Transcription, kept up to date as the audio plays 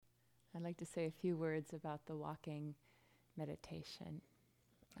I'd like to say a few words about the walking meditation.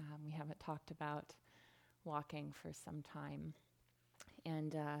 We haven't talked about walking for some time.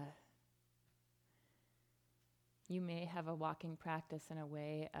 And you may have a walking practice in a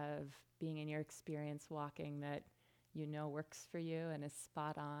way of being in your experience walking that you know works for you and is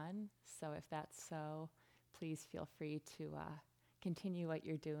spot on. So if that's so, please feel free to continue what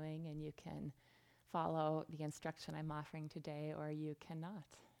you're doing, and you can follow the instruction I'm offering today, or you cannot.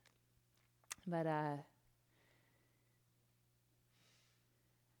 But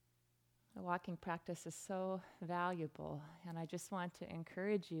the walking practice is so valuable, and I just want to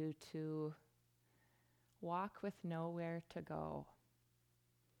encourage you to walk with nowhere to go.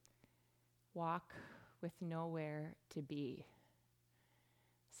 Walk with nowhere to be.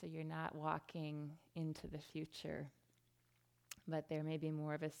 So you're not walking into the future, but there may be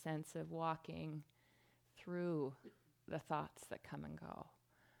more of a sense of walking through the thoughts that come and go,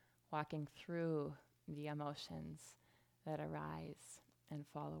 walking through the emotions that arise and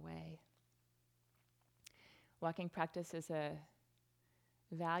fall away. Walking practice is a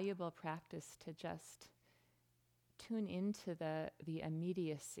valuable practice to just tune into the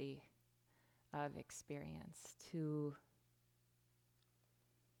immediacy of experience, to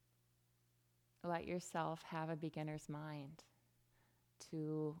let yourself have a beginner's mind,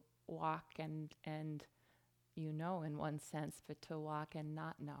 to walk and you know in one sense, but to walk and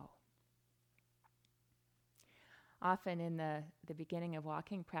not know. Often in the beginning of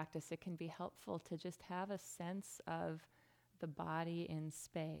walking practice, it can be helpful to just have a sense of the body in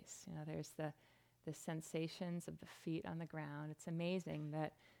space. You know, there's the sensations of the feet on the ground. It's amazing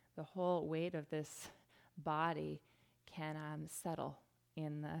that the whole weight of this body can settle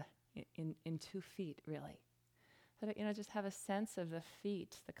in 2 feet, really. So that, just have a sense of the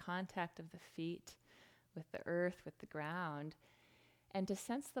feet, the contact of the feet with the earth, with the ground, and to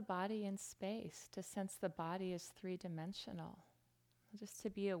sense the body in space, to sense the body as 3-dimensional. Just to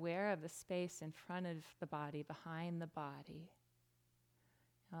be aware of the space in front of the body, behind the body,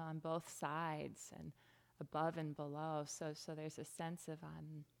 on both sides and above and below. So there's a sense of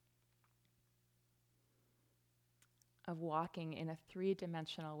walking in a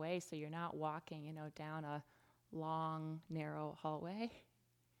 3-dimensional way. So you're not walking, down a long, narrow hallway,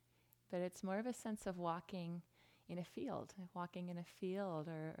 but it's more of a sense of walking in a field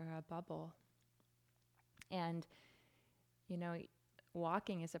or a bubble. And,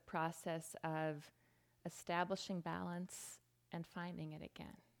 walking is a process of establishing balance and finding it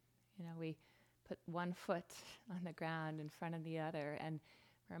again. We put one foot on the ground in front of the other, and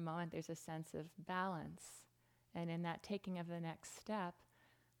for a moment there's a sense of balance. And in that taking of the next step,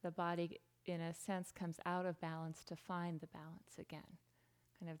 the body, in a sense, comes out of balance to find the balance again.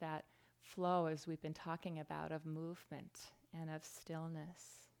 Kind of that flow, as we've been talking about, of movement and of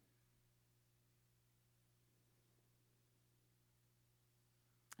stillness.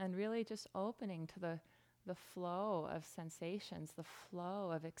 And really just opening to the flow of sensations, the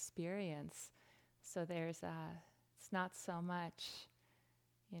flow of experience. So there's it's not so much,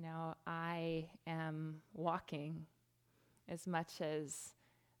 I am walking, as much as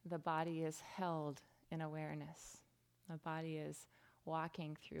the body is held in awareness. The body is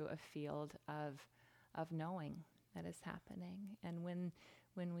walking through a field of knowing that is happening. And when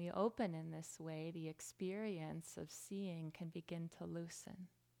we open in this way, the experience of seeing can begin to loosen.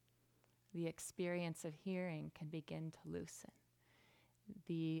 The experience of hearing can begin to loosen.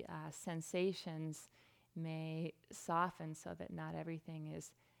 The sensations may soften so that not everything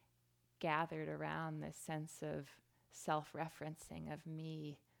is gathered around this sense of self-referencing of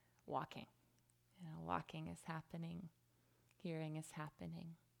me walking. Walking is happening, hearing is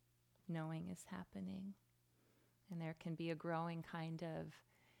happening, knowing is happening. And there can be a growing kind of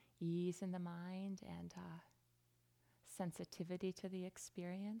ease in the mind and sensitivity to the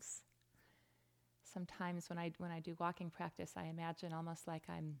experience. Sometimes when I do walking practice, I imagine almost like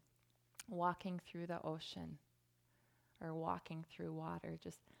I'm walking through the ocean or walking through water,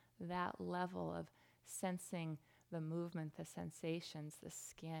 just that level of sensing the movement, the sensations, the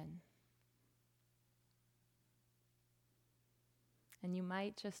skin. And you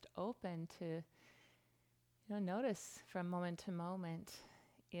might just open to, notice from moment to moment,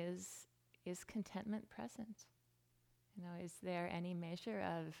 is contentment present? Is there any measure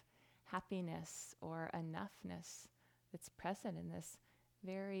of happiness or enoughness that's present in this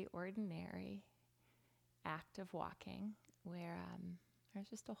very ordinary act of walking, where there's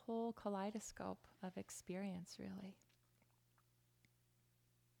just a whole kaleidoscope of experience, really.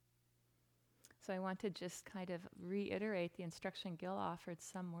 So I want to just kind of reiterate the instruction Gil offered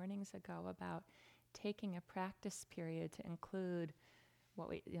some mornings ago about taking a practice period to include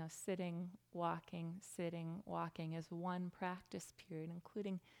sitting, walking is one practice period,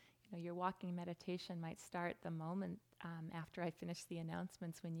 including, your walking meditation might start the moment after I finish the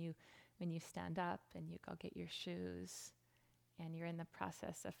announcements, when you stand up and you go get your shoes and you're in the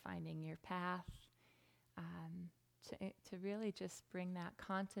process of finding your path, to really just bring that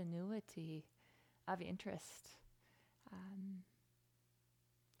continuity of interest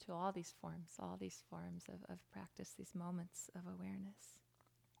to all these forms of practice, these moments of awareness.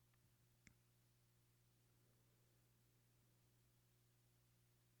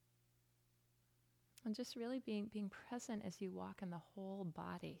 And just really being present as you walk in the whole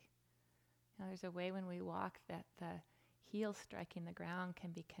body. There's a way when we walk that the heel striking the ground can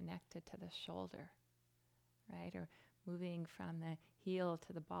be connected to the shoulder, right? Or moving from the heel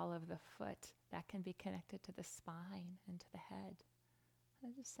to the ball of the foot, that can be connected to the spine and to the head.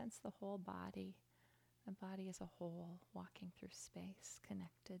 And just sense the whole body as a whole, walking through space,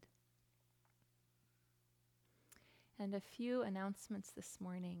 connected. And a few announcements this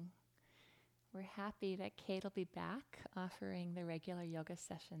morning. We're happy that Kate will be back offering the regular yoga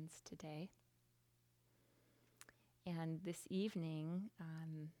sessions today. And this evening,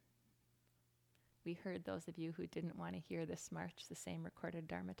 we heard those of you who didn't want to hear this March, the same recorded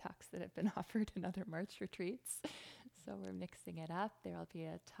Dharma talks that have been offered in other March retreats. So we're mixing it up. There will be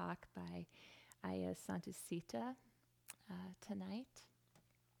a talk by Aya Santusita tonight.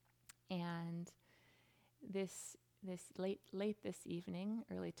 And this late this evening,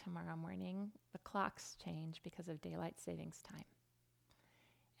 early tomorrow morning, the clocks change because of daylight savings time.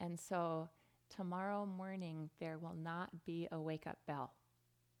 And so tomorrow morning, there will not be a wake-up bell.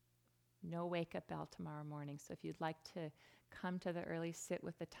 No wake-up bell tomorrow morning. So if you'd like to come to the early sit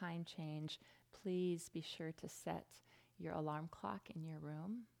with the time change, please be sure to set your alarm clock in your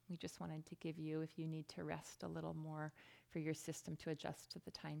room. We just wanted to give you, if you need to rest a little more for your system to adjust to the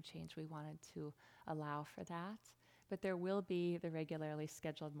time change, we wanted to allow for that. But there will be the regularly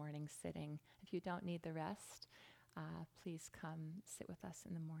scheduled morning sitting. If you don't need the rest, please come sit with us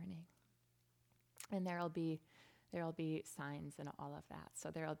in the morning. And there'll be signs and all of that.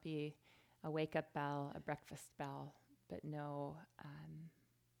 So there'll be a wake-up bell, a breakfast bell, but no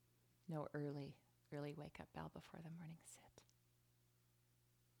early wake-up bell before the morning sit.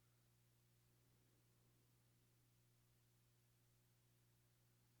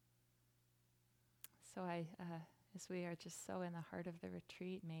 So as we are just so in the heart of the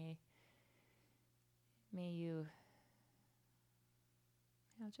retreat, may you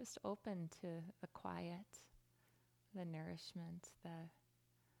just open to the quiet, the nourishment, the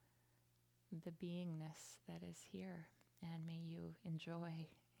beingness that is here, and may you enjoy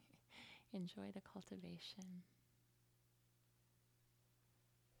the cultivation.